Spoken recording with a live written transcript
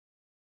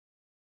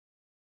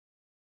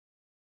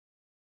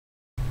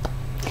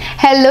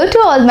Hello to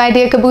all my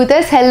dear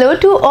kabooters, hello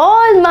to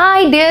all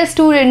my dear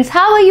students.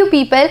 How are you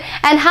people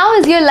and how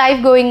is your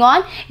life going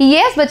on?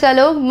 Yes bachcha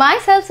log,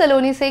 myself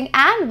Saloni Singh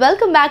and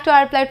welcome back to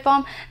our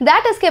platform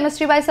that is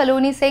Chemistry by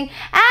Saloni Singh.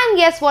 And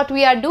yes, what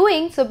we are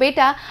doing, so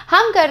beta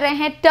हम कर रहे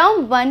हैं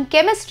term 1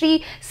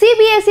 chemistry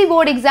CBSE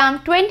board exam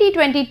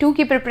 2022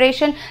 की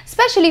preparation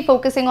specially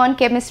focusing on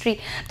chemistry.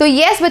 तो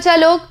yes बच्चा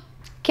लोग,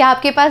 क्या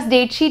आपके पास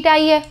डेट शीट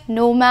आई है?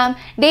 No ma'am.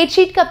 डेट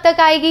शीट कब तक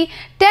आएगी?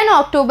 10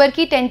 अक्टूबर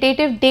की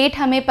टेंटेटिव डेट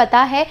हमें पता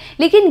है,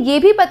 लेकिन ये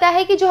भी पता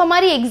है कि जो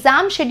हमारी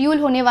एग्ज़ाम शेड्यूल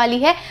होने वाली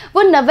है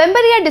वो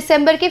नवंबर या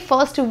दिसंबर के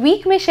फर्स्ट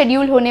वीक में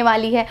शेड्यूल होने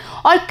वाली है.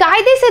 और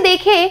कायदे से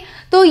देखें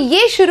तो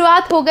ये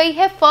शुरुआत हो गई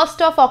है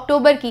 1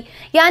 अक्टूबर की,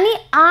 यानी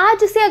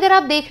आज से अगर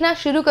आप देखना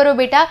शुरू करो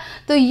बेटा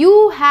तो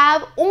you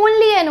have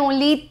only and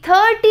only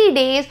 30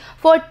 days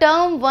for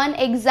term 1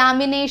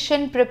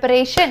 examination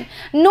preparation.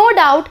 No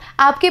doubt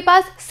आपके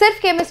पास सिर्फ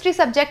केमिस्ट्री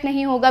सब्जेक्ट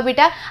नहीं होगा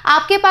बेटा,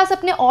 आपके पास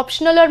अपने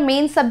ऑप्शनल और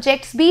मेन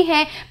सब्जेक्ट्स भी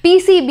हैं,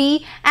 पीसीबी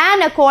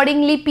एंड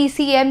अकॉर्डिंगली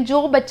पीसीएम,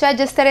 जो बच्चा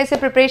जिस तरह से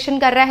प्रिपरेशन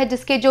कर रहा है,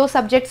 जिसके जो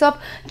सब्जेक्ट्स ऑफ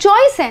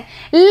चॉइस हैं.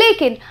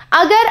 लेकिन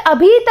अगर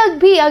अभी तक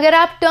भी अगर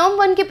आप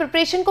टर्म 1 की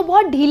प्रिपरेशन को बहुत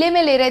ढीले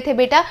में ले रहे थे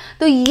बेटा,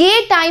 तो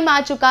ये टाइम आ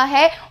चुका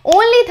है.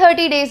 Only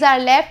 30 days are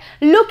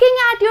left. Looking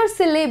at your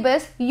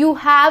syllabus you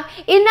have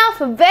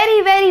enough,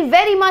 very very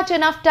very much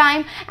enough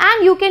time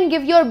and you can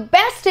give your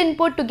best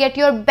input to get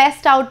your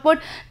best output.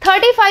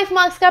 35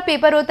 marks का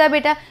paper होता है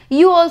बेटा,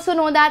 you also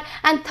know that.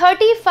 And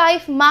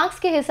 35 marks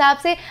के हिसाब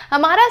से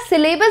हमारा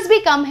syllabus भी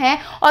कम है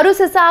और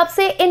उस हिसाब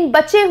से इन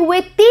बचे हुए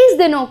 30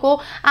 दिनों को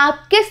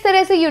आप किस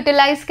तरह से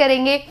यूटिलाइज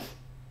करेंगे,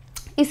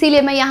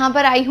 इसीलिए मैं यहाँ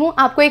पर आई हूँ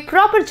आपको एक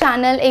प्रॉपर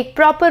चैनल, एक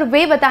प्रॉपर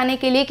वे बताने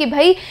के लिए कि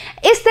भाई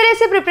इस तरह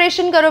से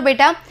प्रिपरेशन करो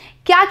बेटा.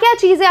 क्या क्या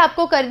चीज़ें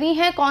आपको करनी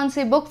है, कौन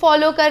सी बुक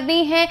फॉलो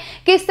करनी है,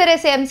 किस तरह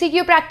से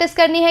एमसीक्यू प्रैक्टिस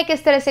करनी है,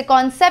 किस तरह से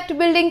कॉन्सेप्ट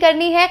बिल्डिंग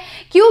करनी है,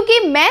 क्योंकि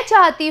मैं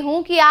चाहती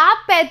हूँ कि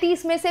आप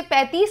 35 में से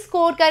 35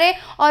 स्कोर करें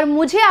और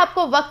मुझे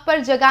आपको वक्त पर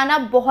जगाना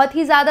बहुत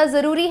ही ज़्यादा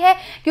ज़रूरी है.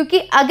 क्योंकि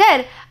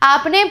अगर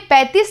आपने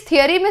 35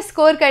 थियोरी में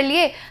स्कोर कर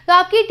लिए तो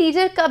आपकी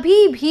टीचर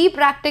कभी भी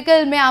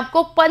प्रैक्टिकल में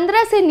आपको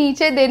 15 से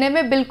नीचे देने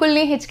में बिल्कुल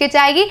नहीं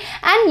हिचकिचाएगी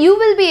and you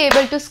will be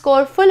able to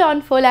score full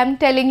on full. I am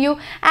telling you,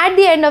 at the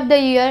end of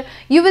the year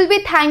you will be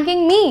thanking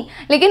मी.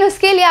 लेकिन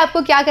उसके लिए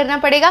आपको क्या करना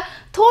पड़ेगा,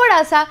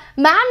 थोड़ा सा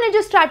मैम ने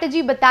जो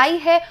स्ट्रैटेजी बताई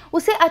है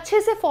उसे अच्छे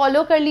से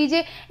फॉलो कर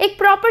लीजिए, एक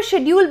प्रॉपर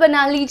शेड्यूल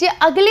बना लीजिए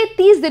अगले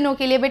 30 दिनों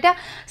के लिए बेटा.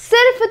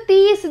 सिर्फ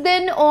 30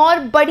 दिन और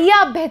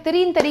बढ़िया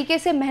बेहतरीन तरीके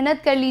से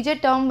मेहनत कर लीजिए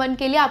टर्म 1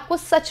 के लिए, आपको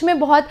सच में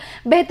बहुत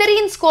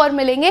बेहतरीन स्कोर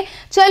मिलेंगे.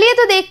 चलिए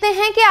तो देखते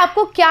हैं कि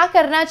आपको क्या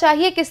करना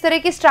चाहिए, किस तरह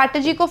की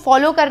स्ट्रैटेजी को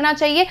फॉलो करना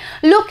चाहिए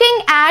looking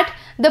at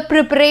the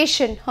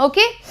preparation.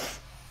 Okay,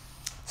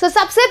 तो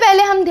सबसे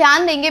पहले हम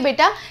ध्यान देंगे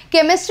बेटा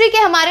केमिस्ट्री के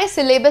हमारे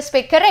सिलेबस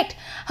पे. करेक्ट,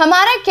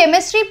 हमारा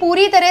केमिस्ट्री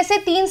पूरी तरह से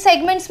 3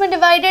 सेगमेंट्स में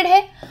डिवाइडेड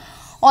है,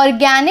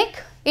 ऑर्गेनिक,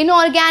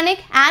 इनऑर्गेनिक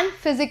एंड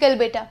फिजिकल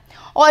बेटा.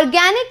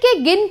 ऑर्गेनिक के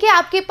गिन के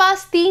आपके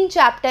पास 3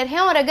 चैप्टर हैं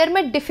और अगर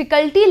मैं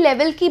डिफ़िकल्टी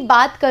लेवल की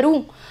बात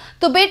करूं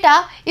तो बेटा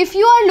if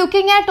you are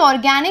looking at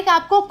organic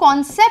आपको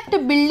कॉन्सेप्ट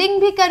बिल्डिंग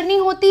भी करनी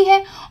होती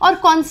है और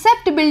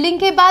कॉन्सेप्ट बिल्डिंग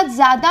के बाद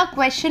ज़्यादा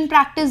क्वेश्चन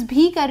प्रैक्टिस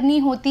भी करनी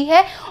होती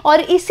है.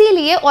 और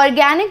इसीलिए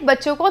ऑर्गेनिक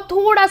बच्चों को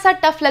थोड़ा सा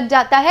टफ लग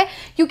जाता है,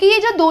 क्योंकि ये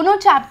जो दोनों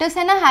चैप्टर्स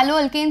हैं ना, hello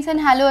alkanes and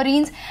hello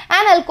arenes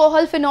and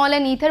alcohol, phenol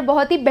and ether,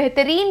 बहुत ही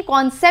बेहतरीन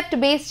कॉन्सेप्ट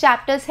बेस्ड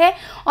चैप्टर्स हैं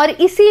और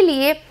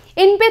इसीलिए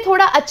इन पे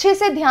थोड़ा अच्छे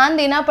से ध्यान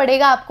देना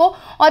पड़ेगा आपको.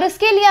 और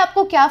उसके लिए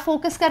आपको क्या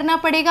फोकस करना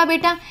पड़ेगा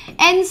बेटा,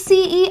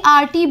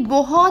 NCERT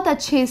बहुत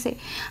अच्छे से,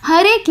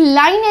 हर एक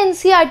लाइन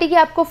NCERT की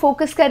आपको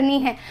फोकस करनी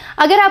है.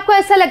 अगर आपको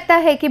ऐसा लगता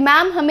है कि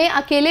मैम हमें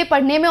अकेले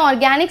पढ़ने में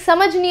ऑर्गेनिक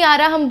समझ नहीं आ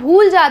रहा, हम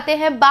भूल जाते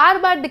हैं, बार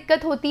बार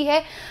दिक्कत होती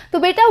है, तो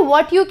बेटा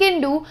what you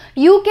can do,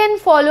 you can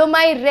follow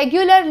my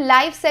regular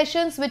live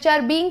sessions which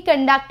are being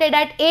conducted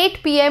at 8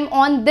 PM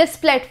on this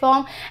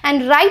platform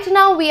and right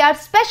now we are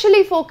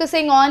specially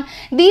focusing on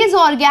these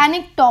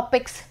organic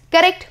topics.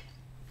 Correct,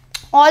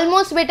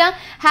 almost बेटा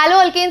hello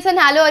alkanes and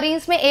hello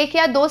arenes में 1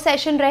 या 2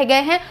 session रह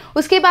गए हैं,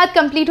 उसके बाद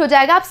complete हो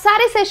जाएगा. आप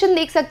सारे सेशन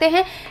देख सकते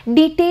हैं,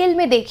 डिटेल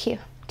में देखिए,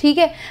 ठीक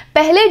है.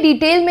 पहले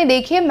डिटेल में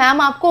देखिए,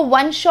 मैम आपको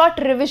 1 शॉट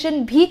रिवीजन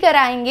भी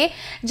कराएंगे.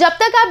 जब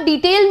तक आप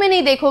डिटेल में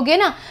नहीं देखोगे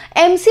ना,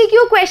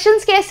 एमसीक्यू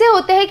क्वेश्चंस कैसे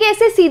होते हैं कि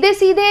ऐसे सीधे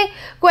सीधे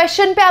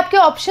क्वेश्चन पे आपके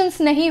ऑप्शंस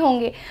नहीं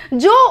होंगे,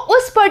 जो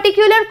उस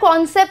पर्टिकुलर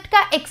कॉन्सेप्ट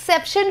का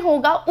एक्सेप्शन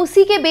होगा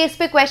उसी के बेस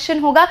पे क्वेश्चन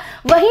होगा,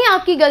 वहीं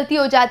आपकी गलती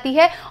हो जाती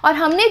है. और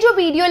हमने जो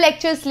वीडियो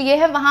लेक्चर्स लिए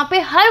हैं वहाँ पे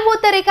हर वो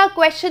तरह का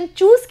क्वेश्चन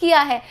चूज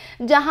किया है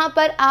जहाँ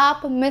पर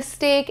आप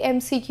मिस्टेक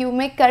एमसीक्यू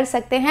में कर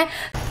सकते हैं.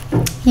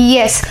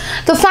 यस,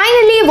 तो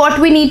finally what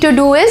we need to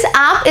do is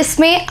आप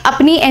इसमें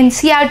अपनी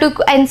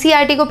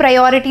एनसीईआरटी को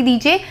प्रायोरिटी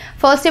दीजिए.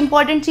 फर्स्ट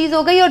इंपॉर्टेंट चीज़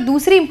हो गई। और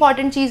दूसरी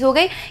इंपॉर्टेंट चीज़ हो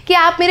गई कि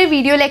आप मेरे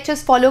वीडियो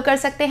लेक्चर्स फॉलो कर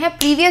सकते हैं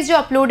प्रीवियस जो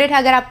अपलोडेड है।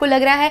 अगर आपको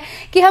लग रहा है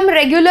कि हम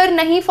रेगुलर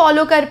नहीं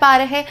फॉलो कर पा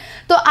रहे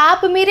तो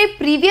आप मेरे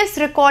previous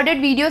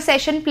recorded video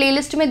session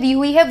playlist में दी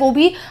हुई है वो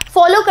भी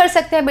फॉलो कर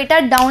सकते हैं बेटा,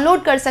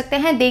 डाउनलोड कर सकते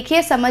हैं,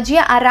 देखिए समझिए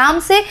आराम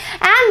से।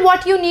 And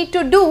what you need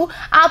to do,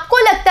 आपको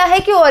लगता है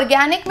कि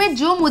ऑर्गेनिक में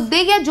जो मुद्दे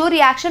या जो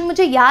रिएक्शन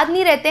मुझे याद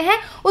नहीं रहते हैं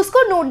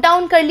उसको नोट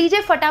डाउन कर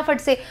लीजिए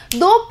फटाफट से।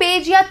 2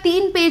 पेज या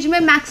 3 पेज में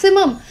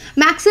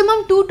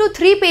मैक्सिमम 2 to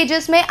 3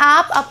 पेजेस में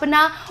आप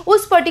अपना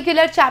उस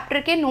पर्टिकुलर चैप्टर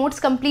के नोट्स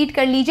कंप्लीट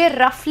कर लीजिए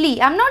रफली।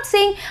 आई एम नॉट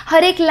सेइंग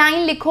हर एक लाइन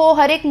लिखो,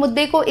 हर एक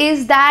मुद्दे को इज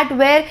दैट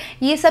वेयर,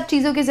 ये सब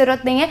चीज़ों की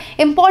ज़रूरत नहीं है।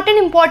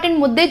 इंपॉर्टेंट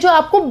मुद्दे जो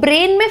आपको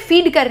ब्रेन में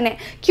फीड करने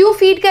हैं। क्यों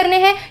फीड करने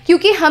हैं?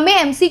 क्योंकि हमें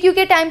एमसीक्यू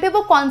के टाइम पे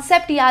वो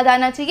कॉन्सेप्ट याद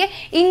आना चाहिए,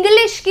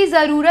 इंग्लिश की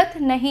ज़रूरत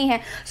नहीं है।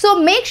 सो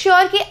मेक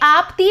श्योर कि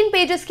आप 3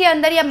 पेजेस के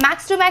अंदर या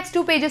मैक्स टू मैक्स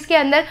 2 पेजेस के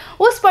अंदर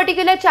उस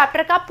पर्टिकुलर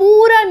चैप्टर का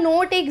पूरा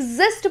नोट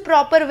एग्जिस्ट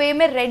प्रॉपर वे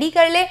में रेडी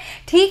कर ले।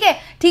 ठीक है,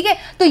 ठीक है।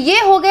 तो ये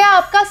हो गया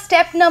आपका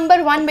स्टेप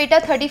नंबर 1 बेटा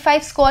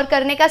 35 स्कोर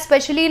करने का,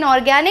 स्पेशली इन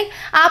ऑर्गेनिक।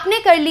 आपने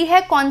कर ली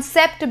है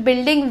concept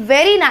building,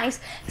 very nice.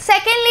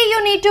 Secondly you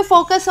need to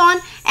focus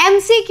on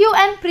MCQ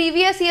and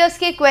previous years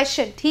के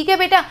क्वेश्चन। ठीक है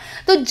बेटा,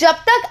 तो जब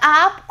तक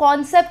आप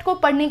कॉन्सेप्ट को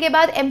पढ़ने के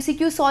बाद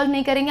एमसीक्यू सॉल्व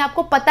नहीं करेंगे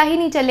आपको पता ही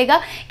नहीं चलेगा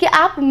कि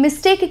आप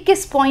मिस्टेक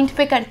किस पॉइंट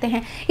पे करते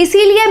हैं।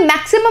 इसीलिए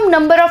maximum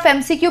number of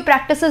MCQ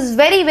practice is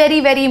very very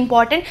very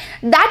important.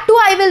 That to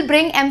I will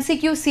bring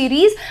MCQ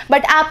series,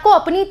 but आपको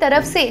अपनी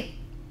तरफ से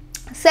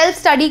सेल्फ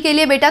स्टडी के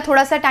लिए बेटा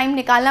थोड़ा सा टाइम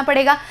निकालना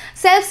पड़ेगा।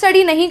 सेल्फ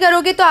स्टडी नहीं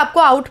करोगे तो आपको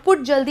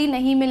आउटपुट जल्दी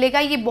नहीं मिलेगा,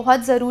 ये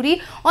बहुत ज़रूरी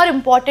और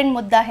इम्पॉर्टेंट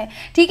मुद्दा है।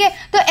 ठीक है,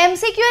 तो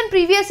एमसीक्यू एंड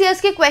प्रीवियस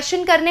ईयर्स के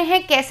क्वेश्चन करने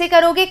हैं, कैसे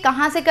करोगे,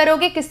 कहाँ से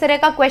करोगे, किस तरह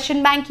का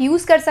क्वेश्चन बैंक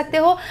यूज़ कर सकते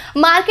हो।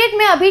 मार्केट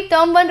में अभी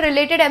term 1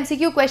 related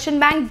MCQ question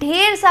bank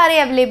ढेर सारे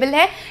अवेलेबल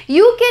है।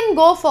 यू कैन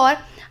गो फॉर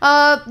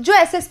जो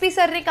एसएसपी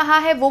सर ने कहा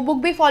है वो बुक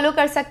भी फॉलो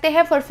कर सकते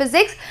हैं for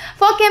physics.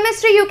 For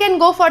chemistry you can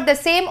go for the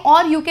same,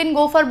 और यू कैन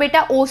गो फॉर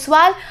बेटा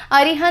ओसवाल,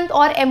 अरिहंत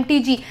और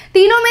एमटीजी।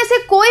 तीनों में से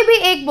कोई भी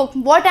एक book,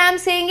 what I am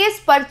saying is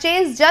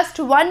purchase just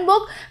 1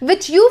 book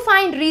which you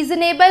find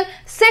reasonable,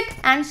 sit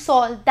and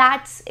solve,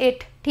 that's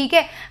it. ठीक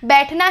है,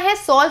 बैठना है,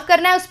 सॉल्व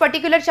करना है। उस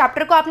पर्टिकुलर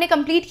चैप्टर को आपने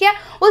कंप्लीट किया,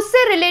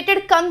 उससे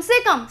रिलेटेड कम से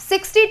कम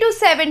 60 to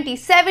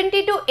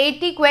 70 to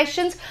 80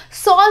 क्वेश्चंस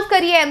सॉल्व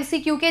करिए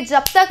एमसीक्यू के,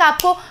 जब तक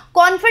आपको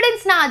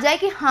कॉन्फिडेंस ना आ जाए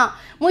कि हाँ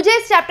मुझे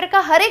इस चैप्टर का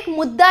हर एक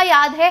मुद्दा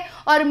याद है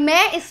और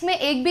मैं इसमें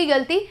एक भी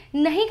गलती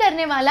नहीं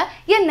करने वाला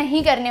या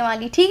नहीं करने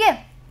वाली। ठीक है,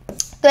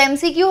 तो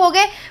एमसीक्यू हो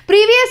गए।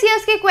 प्रीवियस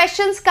ईयर्स के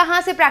क्वेश्चंस कहाँ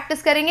से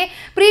प्रैक्टिस करेंगे?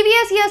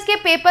 प्रीवियस ईयर्स के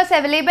पेपर्स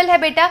अवेलेबल है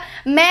बेटा,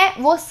 मैं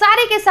वो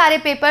सारे के सारे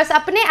पेपर्स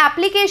अपने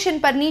एप्लीकेशन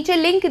पर, नीचे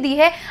लिंक दी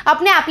है,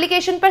 अपने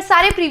एप्लीकेशन पर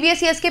सारे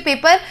प्रीवियस ईयर्स के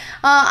पेपर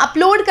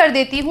अपलोड कर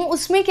देती हूँ।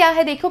 उसमें क्या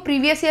है देखो,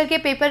 प्रीवियस ईयर के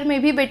पेपर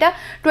में भी बेटा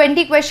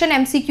 20 क्वेश्चन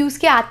एमसीक्यूज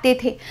के आते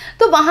थे,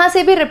 तो वहाँ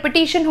से भी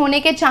रिपीटिशन होने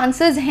के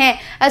चांसेस हैं।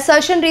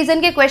 असर्शन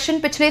रीजन के क्वेश्चन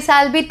पिछले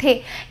साल भी थे,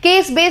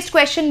 केस बेस्ड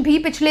क्वेश्चन भी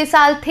पिछले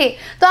साल थे,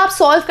 तो आप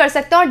सॉल्व कर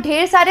सकते हो। और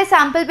ढेर सारे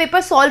सैम्पल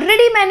पेपर्स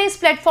ऑलरेडी मैंने इस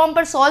प्लेटफॉर्म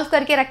पर सॉल्व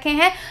करके रखे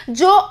हैं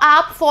जो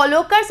आप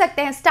फॉलो कर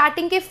सकते हैं।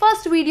 स्टार्टिंग के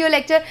फर्स्ट वीडियो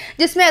लेक्चर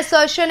जिसमें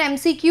assertion,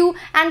 MCQ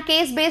and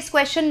case based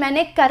question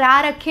मैंने करा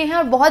रखे हैं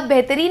और बहुत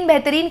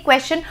बेहतरीन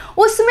क्वेश्चन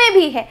उसमें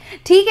भी है।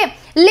 ठीक है,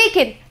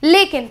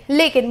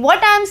 लेकिन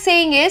what I am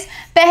saying is,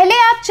 पहले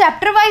आप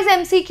chapter wise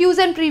MCQs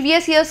and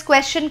previous years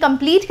question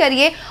complete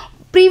करिए।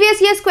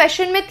 प्रीवियस ईयर्स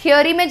क्वेश्चन में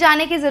थियोरी में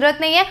जाने की जरूरत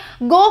नहीं है।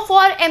 Go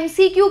for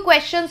MCQ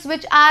questions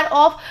which are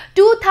of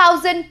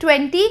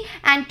 2020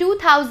 and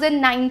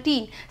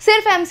 2019।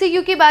 सिर्फ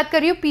एमसीक्यू की बात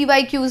करिए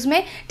पीवाईक्यूज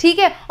में। ठीक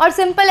है, और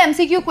सिंपल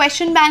एमसीक्यू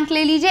क्वेश्चन बैंक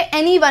ले लीजिए,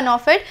 any one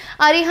of it,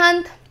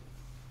 Arihant,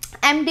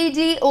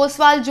 MTG,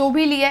 Oswal, जो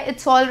भी लिए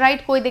इट्स ऑल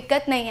राइट, कोई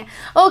दिक्कत नहीं है।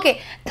 ओके,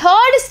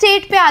 थर्ड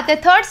स्टेट पे आते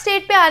हैं। थर्ड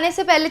स्टेट पे आने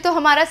से पहले तो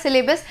हमारा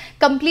सिलेबस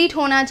कंप्लीट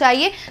होना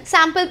चाहिए,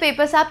 सैम्पल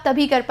पेपर्स आप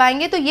तभी कर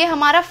पाएंगे। तो ये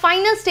हमारा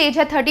फाइनल स्टेज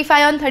है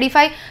 35 on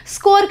 35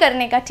 स्कोर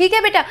करने का। ठीक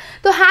है बेटा,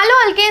 तो hello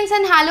alkanes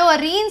and hello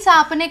arenes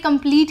आपने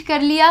कंप्लीट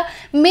कर लिया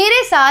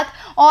मेरे साथ,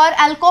 और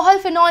अल्कोहल,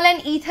 फिनॉल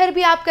एंड ईथर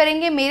भी आप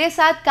करेंगे मेरे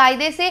साथ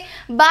कायदे से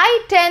bye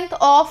 10th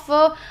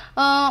of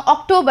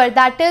October.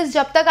 That is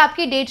जब तक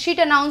आपकी डेट शीट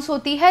अनाउंस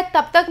होती है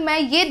तब तक मैं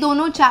ये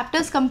दोनों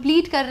चैप्टर्स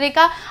कंप्लीट करने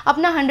का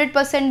अपना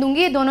 100%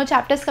 दूंगी। ये दोनों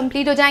चैप्टर्स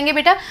कंप्लीट हो जाएंगे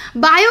बेटा।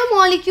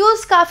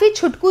 बायोमॉलिक्यूल्स काफ़ी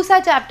छुटकू सा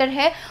चैप्टर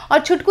है, और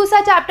छुटकू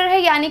सा चैप्टर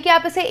है यानी कि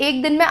आप इसे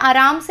एक दिन में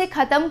आराम से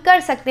ख़त्म कर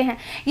सकते हैं।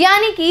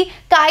 यानी कि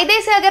कायदे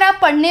से अगर आप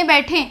पढ़ने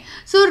बैठें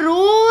सो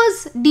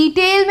रोज़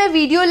डिटेल में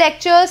वीडियो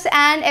लेक्चर्स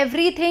एंड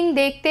एवरीथिंग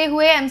देखते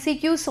हुए,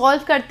 एमसीक्यू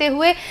सॉल्व करते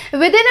हुए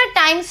with in a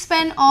time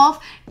span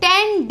of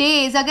 10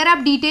 days अगर आप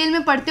डिटेल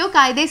में पढ़ते हो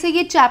कायदे से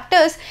ये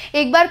चैप्टर्स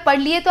एक बार पढ़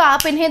लिए तो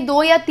आप इन्हें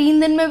 2 या 3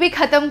 दिन में भी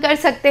ख़त्म कर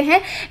सकते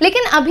हैं।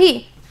 लेकिन अभी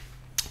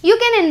you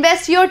can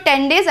invest your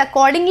 10 days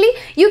accordingly,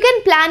 you can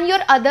plan your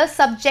other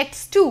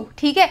subjects too।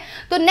 ठीक है,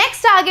 तो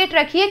नेक्स्ट टारगेट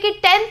रखिए कि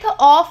 10th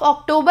of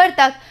अक्टूबर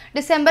तक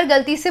दिसंबर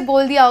गलती से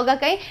बोल दिया होगा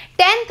कहीं,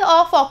 10th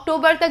ऑफ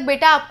अक्टूबर तक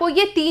बेटा आपको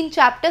ये 3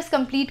 चैप्टर्स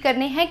कंप्लीट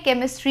करने हैं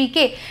केमिस्ट्री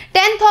के।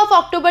 10th ऑफ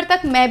अक्टूबर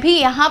तक मैं भी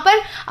यहाँ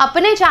पर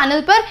अपने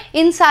चैनल पर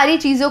इन सारी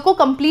चीज़ों को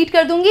कंप्लीट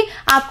कर दूंगी,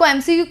 आपको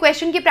एमसीक्यू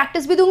क्वेश्चन की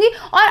प्रैक्टिस भी दूंगी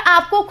और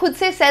आपको खुद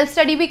से सेल्फ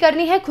स्टडी भी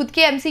करनी है, खुद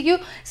के एमसीक्यू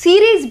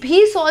सीरीज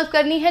भी सॉल्व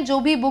करनी है जो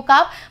भी बुक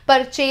आप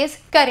परचेज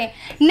करें।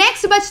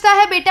 नेक्स्ट बचता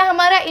है बेटा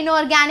हमारा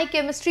इनऑर्गेनिक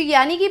केमिस्ट्री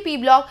यानी कि पी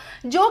ब्लॉक,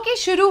 जो कि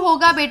शुरू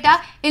होगा बेटा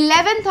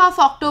 11th ऑफ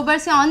अक्टूबर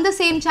से ऑन द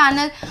सेम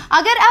चैनल।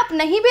 अगर आप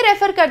नहीं भी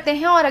रेफर करते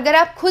हैं और अगर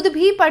आप खुद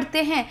भी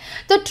पढ़ते हैं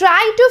तो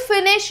try to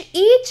finish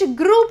each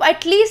group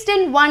at least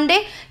in 1 day,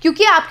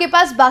 क्योंकि आपके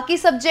पास बाकी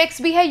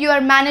सब्जेक्ट्स भी है। You are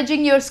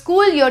managing your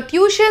school, your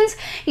tuitions,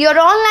 your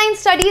online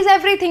studies,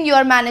 everything you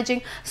are managing.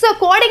 So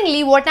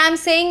accordingly what I am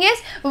saying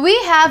is we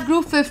have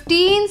group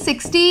 15,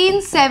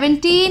 16,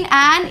 17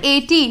 and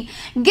 18।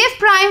 Give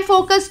prime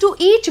focus to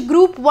each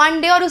group 1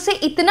 day और उसे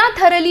इतना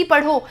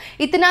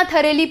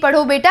thoroughly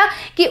पढ़ो बेटा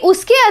कि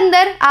उसके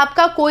अंदर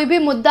आपका कोई भी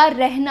मुद्दा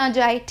रह ना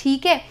जाए,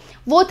 ठीक है,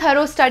 वो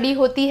थरो स्टडी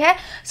होती है।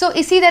 सो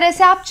इसी तरह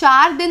से आप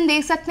 4 दिन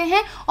दे सकते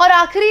हैं और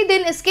आखिरी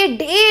दिन इसके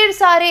ढेर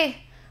सारे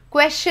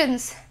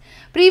क्वेश्चंस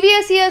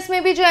प्रीवियस ईयर्स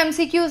में भी जो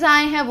एमसीक्यूज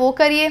आए हैं वो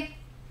करिए।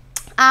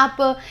 आप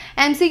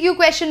एमसीक्यू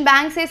क्वेश्चन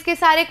बैंक से इसके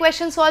सारे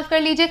क्वेश्चन सॉल्व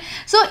कर लीजिए।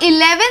 सो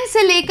 11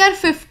 से लेकर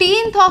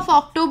 15th ऑफ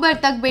अक्टूबर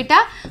तक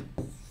बेटा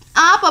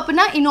आप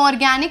अपना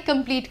इनऑर्गेनिक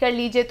कंप्लीट कर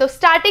लीजिए। तो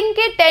स्टार्टिंग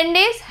के 10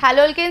 days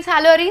हैलोअल्केन्स,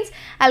 हैलोअरीन्स,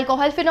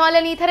 alcohol, phenol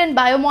and ether and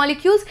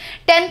biomolecules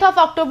 10th of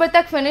October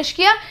तक फिनिश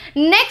किया।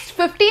 नेक्स्ट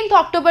 15th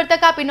अक्टूबर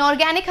तक आप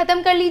इनऑर्गेनिक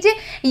खत्म कर लीजिए।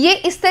 ये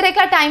इस तरह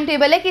का टाइम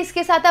टेबल है कि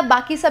इसके साथ आप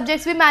बाकी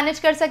सब्जेक्ट्स भी मैनेज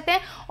कर सकते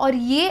हैं और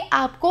ये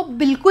आपको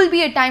बिल्कुल भी,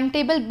 ये टाइम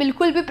टेबल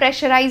बिल्कुल भी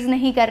प्रेशराइज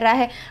नहीं कर रहा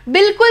है,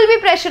 बिल्कुल भी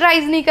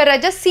प्रेशराइज नहीं कर रहा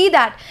है, just see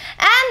that.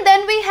 And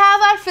then we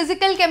have our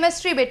physical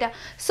chemistry बेटा,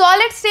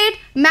 solid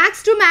state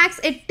max to max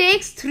it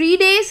takes 3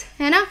 days,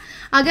 है ना।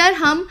 अगर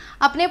हम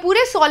अपने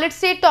पूरे सॉलिड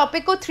स्टेट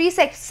टॉपिक को 3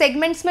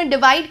 सेगमेंट्स में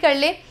डिवाइड कर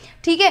ले,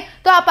 ठीक है,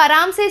 तो आप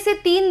आराम से इसे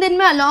 3 दिन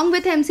में along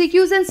with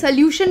MCQs and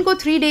solution को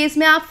 3 डेज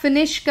में आप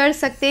फिनिश कर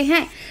सकते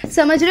हैं,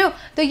 समझ रहे हो।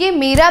 तो ये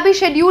मेरा भी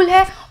शेड्यूल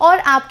है और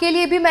आपके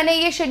लिए भी मैंने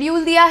ये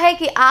शेड्यूल दिया है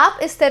कि आप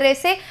इस तरह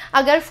से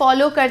अगर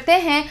फॉलो करते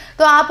हैं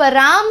तो आप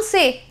आराम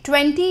से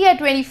 20 या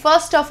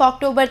 21st ऑफ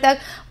अक्टूबर तक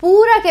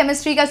पूरा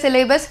केमिस्ट्री का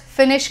सिलेबस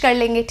फिनिश कर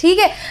लेंगे, ठीक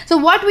है। So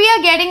what we are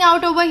getting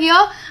out over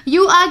here,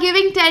 you are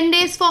giving 10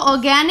 days for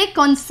organic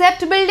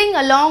concept building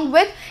along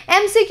with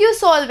MCQ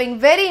solving,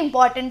 very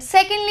important.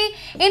 Secondly,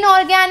 in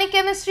organic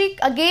chemistry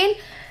again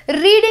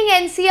reading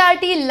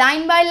NCERT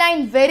line by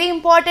line, very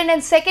important.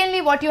 And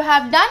secondly, what you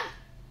have done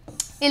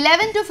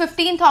 11 to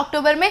 15th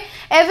अक्टूबर में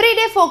every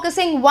day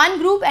focusing 1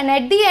 group and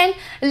at the and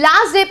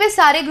last day पे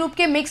सारे group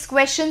के mix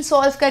question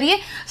solve करिए।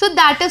 So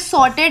that is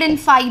sorted in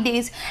 5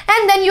 days.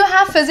 And then you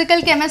have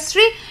physical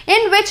chemistry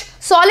in which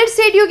solid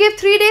state you give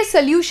 3 days,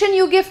 solution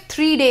you give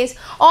 3 days,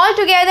 all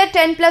together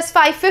 10 plus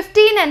 5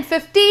 15 and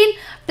 15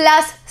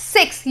 plus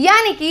 6,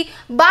 यानी कि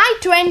by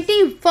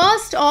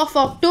 21st of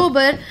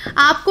October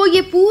आपको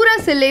ये पूरा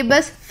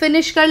syllabus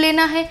finish कर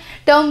लेना है।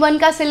 Term 1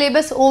 का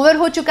syllabus over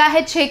हो चुका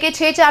है, 6 के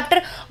 6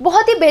 चैप्टर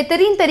बहुत ही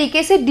बेहतरीन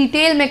तरीके से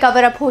डिटेल में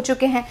कवर अप हो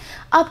चुके हैं।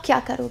 अब क्या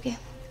करोगे,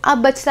 अब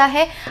बचता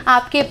है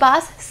आपके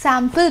पास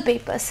सैम्पल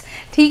पेपर्स,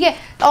 ठीक है।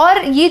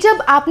 और ये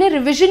जब आपने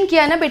रिवीजन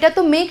किया ना बेटा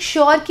तो मेक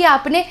श्योर कि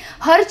आपने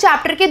हर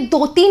चैप्टर के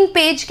 2-3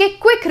 पेज के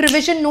क्विक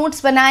रिवीजन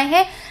नोट्स बनाए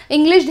हैं।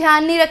 इंग्लिश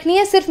ध्यान नहीं रखनी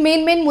है, सिर्फ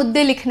मेन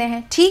मुद्दे लिखने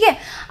हैं, ठीक है।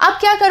 अब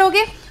क्या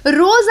करोगे,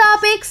 रोज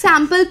आप एक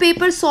सैम्पल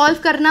पेपर सॉल्व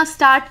करना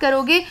स्टार्ट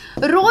करोगे,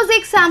 रोज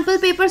एक सैम्पल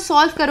पेपर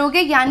सॉल्व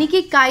करोगे, यानी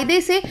कि कायदे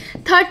से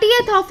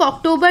 30th ऑफ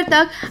अक्टूबर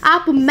तक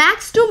आप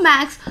मैक्स टू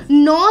मैक्स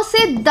 9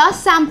 से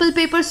 10 सैम्पल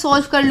पेपर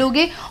सॉल्व कर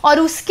लोगे। और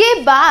उसके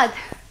बाद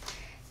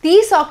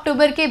 30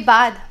 अक्टूबर के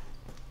बाद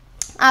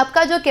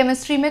आपका जो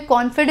केमिस्ट्री में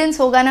कॉन्फिडेंस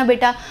होगा ना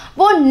बेटा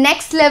वो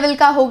नेक्स्ट लेवल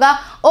का होगा,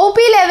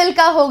 ओपी लेवल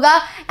का होगा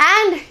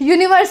एंड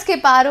यूनिवर्स के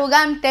पार होगा,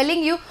 आई एम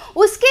टेलिंग यू।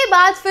 उसके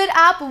बाद फिर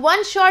आप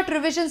 1 शॉट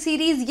रिविजन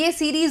सीरीज, ये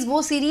सीरीज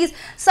वो सीरीज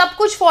सब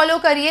कुछ फॉलो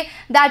करिए,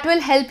 that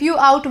will help you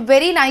out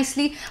very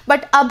nicely.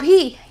 But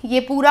अभी ये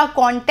पूरा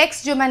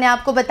कॉन्टेक्स्ट जो मैंने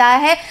आपको बताया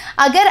है,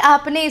 अगर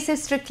आपने इसे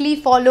स्ट्रिक्टली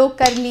फॉलो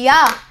कर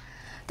लिया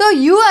तो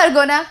you are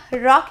gonna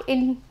rock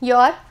in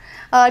your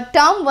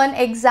term 1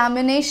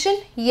 examination.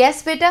 Yes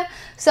beta,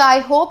 so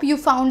I hope you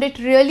found it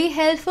really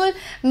helpful.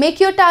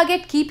 Make your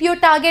target, keep your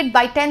target.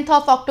 By 10th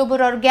of October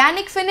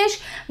organic finish,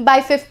 by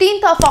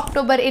 15th of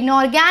October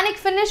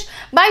inorganic finish,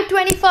 by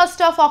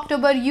 21st of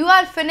October you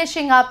are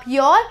finishing up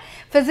your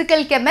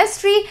physical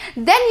chemistry.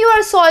 Then you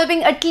are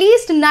solving at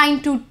least 9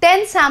 to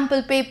 10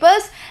 sample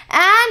papers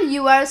and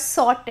you are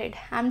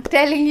sorted. I'm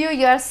telling you,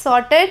 you are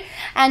sorted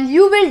and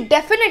you will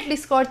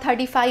definitely score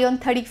 35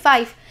 on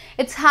 35.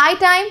 It's high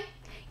time.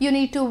 You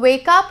need to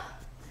wake up.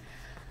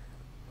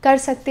 कर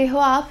सकते हो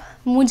आप,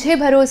 मुझे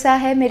भरोसा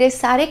है मेरे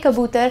सारे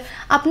कबूतर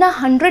अपना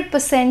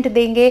 100%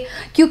 देंगे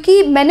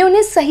क्योंकि मैंने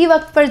उन्हें सही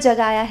वक्त पर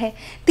जगाया है।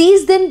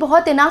 30 दिन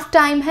बहुत इनफ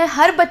टाइम है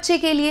हर बच्चे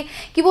के लिए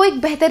कि वो एक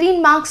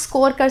बेहतरीन मार्क्स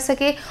स्कोर कर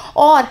सके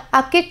और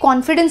आपके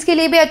कॉन्फिडेंस के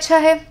लिए भी अच्छा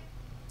है,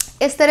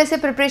 इस तरह से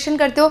प्रिपरेशन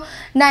करते हो,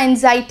 ना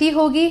एंजाइटी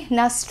होगी,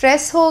 ना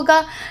स्ट्रेस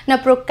होगा, ना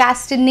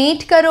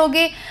प्रोक्रेस्टिनेट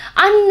करोगे,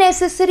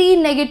 अननेसेसरी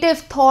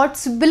नेगेटिव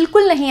थॉट्स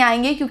बिल्कुल नहीं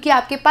आएंगे, क्योंकि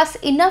आपके पास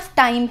इनफ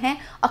टाइम है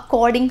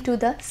according to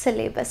the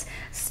syllabus.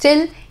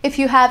 Still, if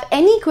you have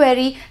any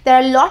query, there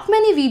are lot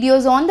many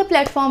videos on the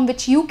platform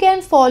which you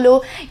can follow,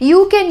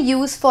 you can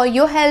use for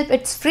your help.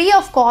 It's free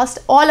of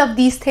cost, all of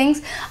these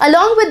things.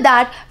 Along with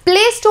that,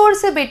 play store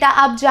से बेटा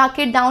आप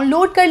जाके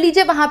download कर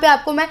लीजिए, वहाँ पे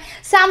आपको मैं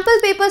सैम्पल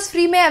पेपर्स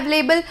फ्री में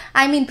अवेलेबल,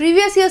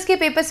 प्रीवियस ईयर्स के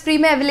पेपर्स फ्री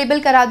में अवेलेबल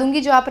करा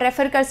दूंगी, जो आप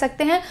रेफ़र कर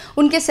सकते हैं।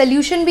 उनके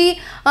सोल्यूशन भी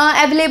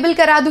अवेलेबल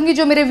करा दूंगी,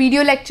 जो मेरे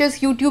वीडियो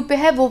लेक्चर्स यूट्यूब पे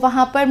है वो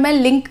वहाँ पर मैं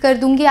लिंक कर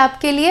दूंगी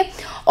आपके लिए।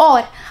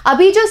 और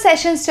अभी जो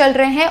सेशंस चल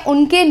रहे हैं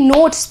उनके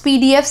नोट्स,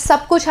 पीडीएफ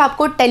सब कुछ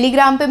आपको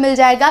टेलीग्राम पे मिल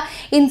जाएगा।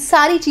 इन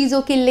सारी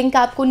चीज़ों की लिंक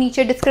आपको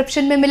नीचे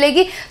डिस्क्रिप्शन में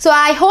मिलेगी। सो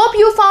I hope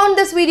you found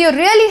this video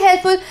really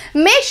helpful.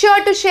 Make sure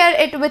to share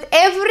it with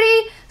every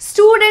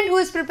student who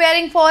is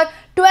preparing for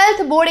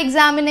 12th board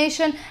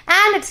examination,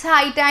 and it's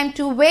high time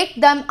to wake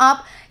them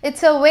up.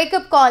 It's a wake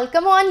up call.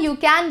 Come on, you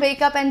can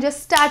wake up and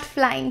just start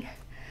flying.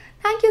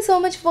 Thank you so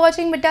much for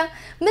watching beta.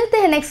 मिलते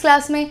हैं next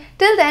class में.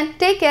 Till then,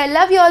 take care.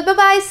 Love you all. Bye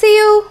bye. See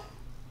you.